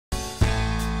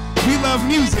We love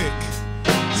music.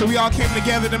 So we all came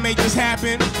together to make this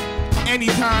happen.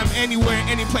 Anytime, anywhere,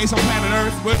 any place on planet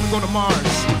Earth, we're gonna go to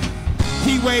Mars.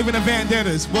 Heatwave and the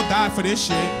Vandettas, we'll die for this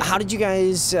shit. How did you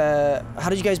guys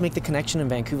make the connection in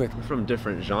Vancouver? We're from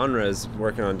different genres,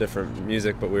 working on different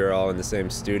music, but we were all in the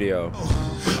same studio.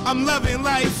 I'm loving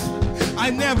life, I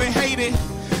never hate it.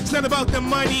 It's not about the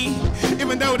money,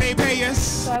 even though they pay us.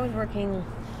 So I was working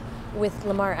with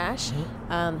Lamar Ash,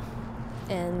 and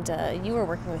you were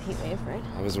working with Heatwave, right?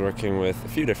 I was working with a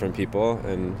few different people,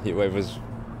 and Heatwave was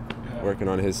working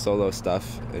on his solo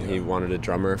stuff, and he wanted a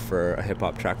drummer for a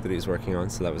hip-hop track that he was working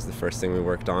on, so that was the first thing we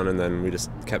worked on, and then we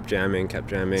just kept jamming.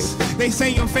 They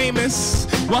say I'm famous,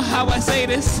 well how I say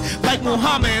this, like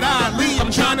Muhammad Ali,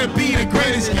 I'm trying to be the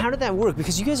greatest. And how did that work?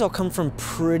 Because you guys all come from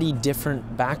pretty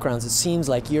different backgrounds. It seems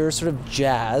like you're sort of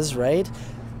jazz, right?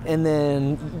 And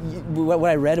then what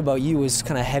I read about you was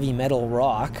kind of heavy metal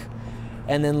rock.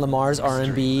 And then Lamar's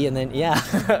R&B, and then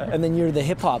and then you're the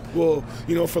hip hop. Well,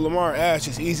 you know, for Lamar Ash,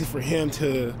 it's easy for him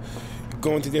to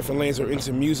go into different lanes or into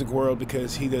the music world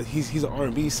because he's an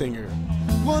R&B singer.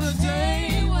 What a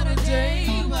day, what a day,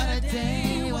 what a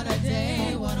day, what a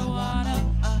day, what a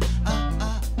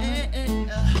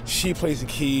She plays the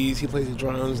keys, he plays the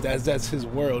drums. That's his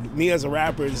world. Me as a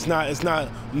rapper, it's not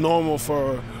normal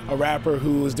for a rapper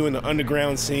who is doing the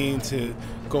underground scene to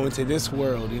go into this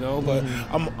world, you know. But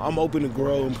I'm open to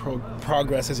grow and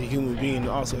progress as a human being, and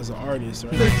also as an artist.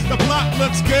 Right? The block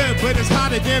looks good, but it's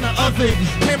hotter than the oven.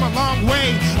 Came a long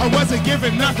way, I wasn't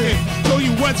giving nothing. Told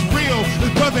you what's real,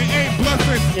 this brother ain't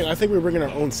bluffing. Yeah, I think we're bringing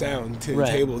our own sound to the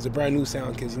table. It's a brand new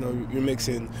sound because, you know, you're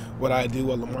mixing what I do,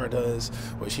 what Lamar does,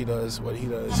 what she does, what he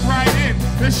does. Right in,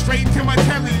 then straight to my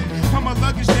telly. Put my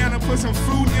luggage down and put some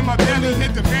food in my belly.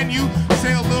 Hit the venue,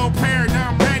 say a little prayer,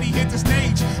 now I'm ready. Hit the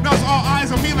stage, now it's all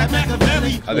eyes on me like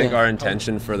Machiavelli. I think our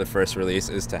intention for the first release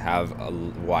is to have a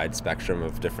wide spectrum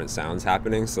of different sounds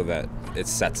happening so that it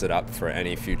sets it up for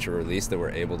any future release that we're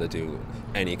able to do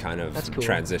any kind of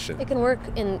transition. It can work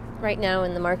right now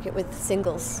in the market with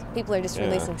singles. People are just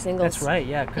releasing singles. That's right,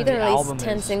 yeah. You can release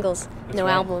 10 singles, no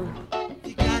album.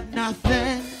 You got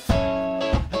nothing,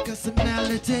 a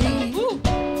personality.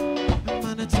 I'm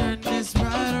gonna turn this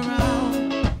right around.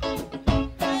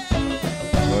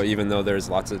 So even though there's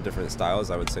lots of different styles,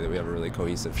 I would say that we have a really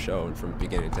cohesive show from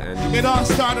beginning to end. It all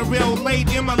started real late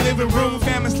in my living room.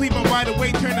 Family sleeping wide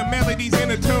awake, turn the melodies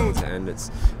into tunes. And it's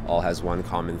all has one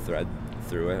common thread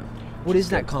through it. What is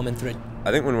that common thread?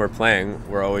 I think when we're playing,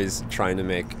 we're always trying to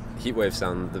make Heatwave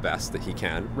sound the best that he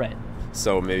can. Right.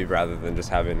 So maybe rather than just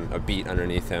having a beat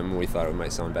underneath him, we thought it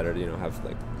might sound better to, you know, have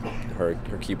like her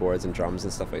keyboards and drums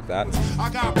and stuff like that. I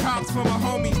got props for my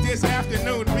homies this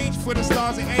afternoon. Reach for the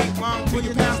stars and ain't long till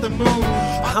you pass the moon.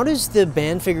 How does the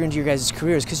band figure into your guys'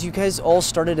 careers? Because you guys all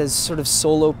started as sort of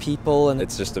solo people, and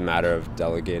it's just a matter of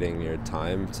delegating your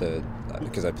time to.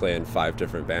 Because I play in 5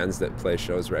 different bands that play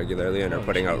shows regularly and are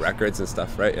putting out records and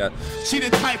stuff, right? Yeah. She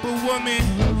the type of woman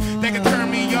that can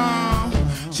turn me on.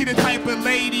 She the type of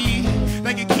lady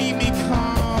that can keep me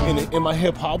calm. In my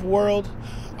hip hop world,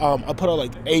 I put out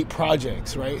like 8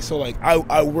 projects, right? So like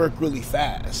I work really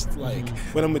fast. Like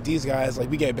when I'm with these guys,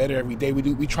 like we get better every day.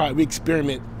 We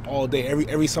experiment all day.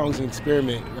 Every song's an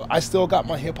experiment. I still got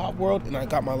my hip hop world and I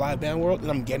got my live band world, and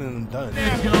I'm getting them done.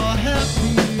 If you're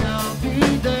happy, I'll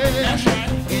be there. That's right.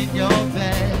 In your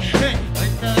bed,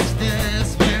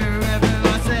 upstairs, wherever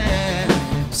I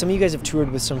said. Some of you guys have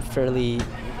toured with some fairly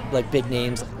like big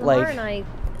names. Lamar and I,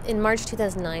 in March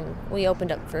 2009, we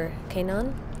opened up for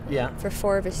Kanon. Yeah. For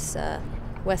 4 of his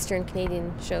Western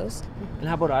Canadian shows. And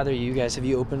how about either of you guys? Have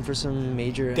you opened for some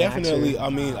major Definitely. acts, I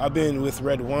mean, I've been with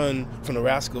Red One from the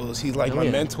Rascals. He's like my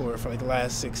mentor for like the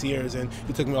last 6 years, and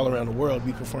he took me all around the world.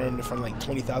 We performed in front of like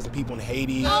 20,000 people in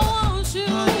Haiti.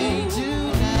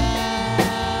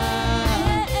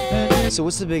 So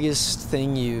what's the biggest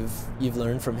thing you've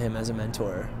learned from him as a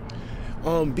mentor?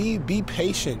 Be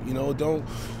patient, you know, don't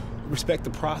respect the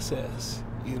process.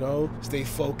 You know, stay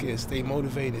focused, stay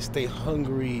motivated, stay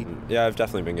hungry. Yeah, I've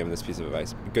definitely been given this piece of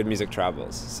advice. Good music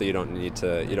travels, so you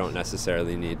don't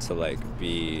necessarily need to like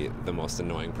be the most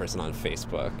annoying person on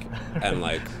Facebook and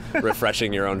like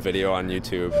refreshing your own video on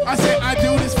YouTube. I said I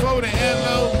do this for the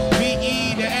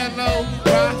L-O-V-E, the L-O,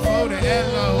 rock for the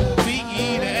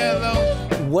L-O-V-E, the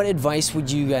L-O. What advice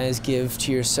would you guys give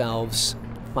to yourselves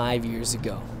 5 years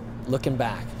ago, looking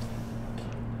back?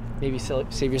 Maybe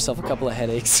save yourself a couple of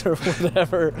headaches or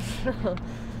whatever.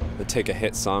 They'd take a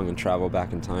hit song and travel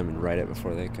back in time and write it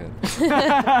before they could. Yo,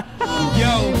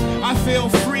 I feel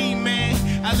free,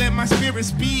 man. I let my spirit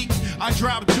speak. I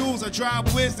drop jewels, I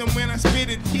drop wisdom when I spit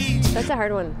and teach. That's a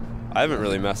hard one. I haven't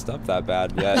really messed up that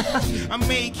bad yet. I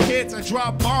make hits, I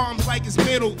drop bombs like it's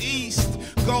Middle East.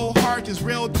 Go hard, just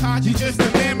real talk, you just a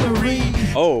memory.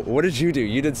 Oh, what did you do?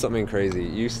 You did something crazy.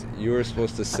 You were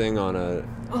supposed to sing on a...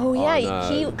 Oh yeah,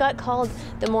 he got called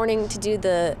the morning to do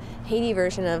the Haiti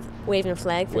version of Waving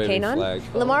Flag for Waving Kanon. Flag.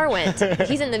 Lamar went.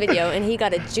 He's in the video, and he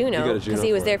got a Juno because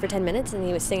he was for there it. for 10 minutes, and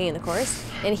he was singing in the chorus.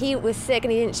 And he was sick,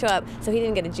 and he didn't show up, so he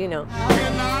didn't get a Juno.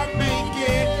 Can I make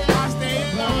it? I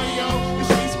stay loyal. The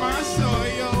streets my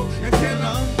soil. Until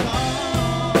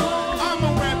I'm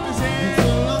a represent.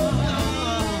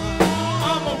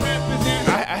 I'm a represent.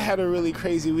 I had a really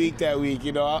crazy week that week.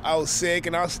 You know, I was sick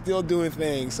and I was still doing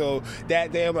things. So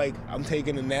that day, I'm like, I'm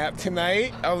taking a nap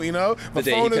tonight. You know, my The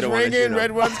day phone he is could've wanted ringing. Juno.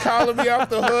 Redbud's calling me off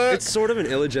the hood. It's sort of an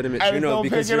illegitimate I Juno don't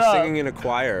because pick it you're up. singing in a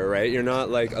choir, right? You're not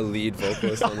like a lead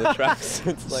vocalist on the tracks.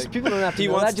 It's like People don't have to he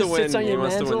know wants that, to just win. sits on He your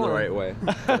wants to win the mantle. right way.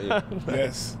 don't you?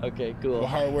 Yes. Okay, cool. Well,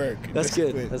 hard work. That's good.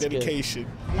 Discipline, That's good. dedication.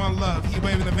 One love,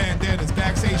 Heatwave the Vandettas,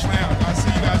 Backstage Lounge. I'll see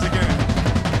you guys again.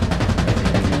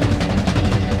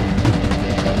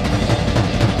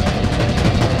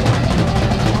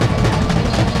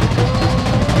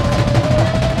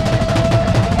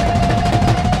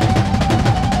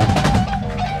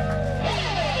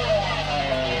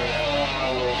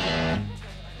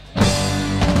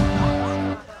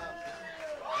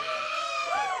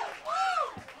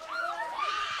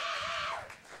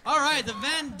 All right, the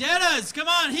Vandettas. Come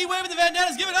on, Heatwave the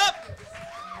Vandettas, give it up.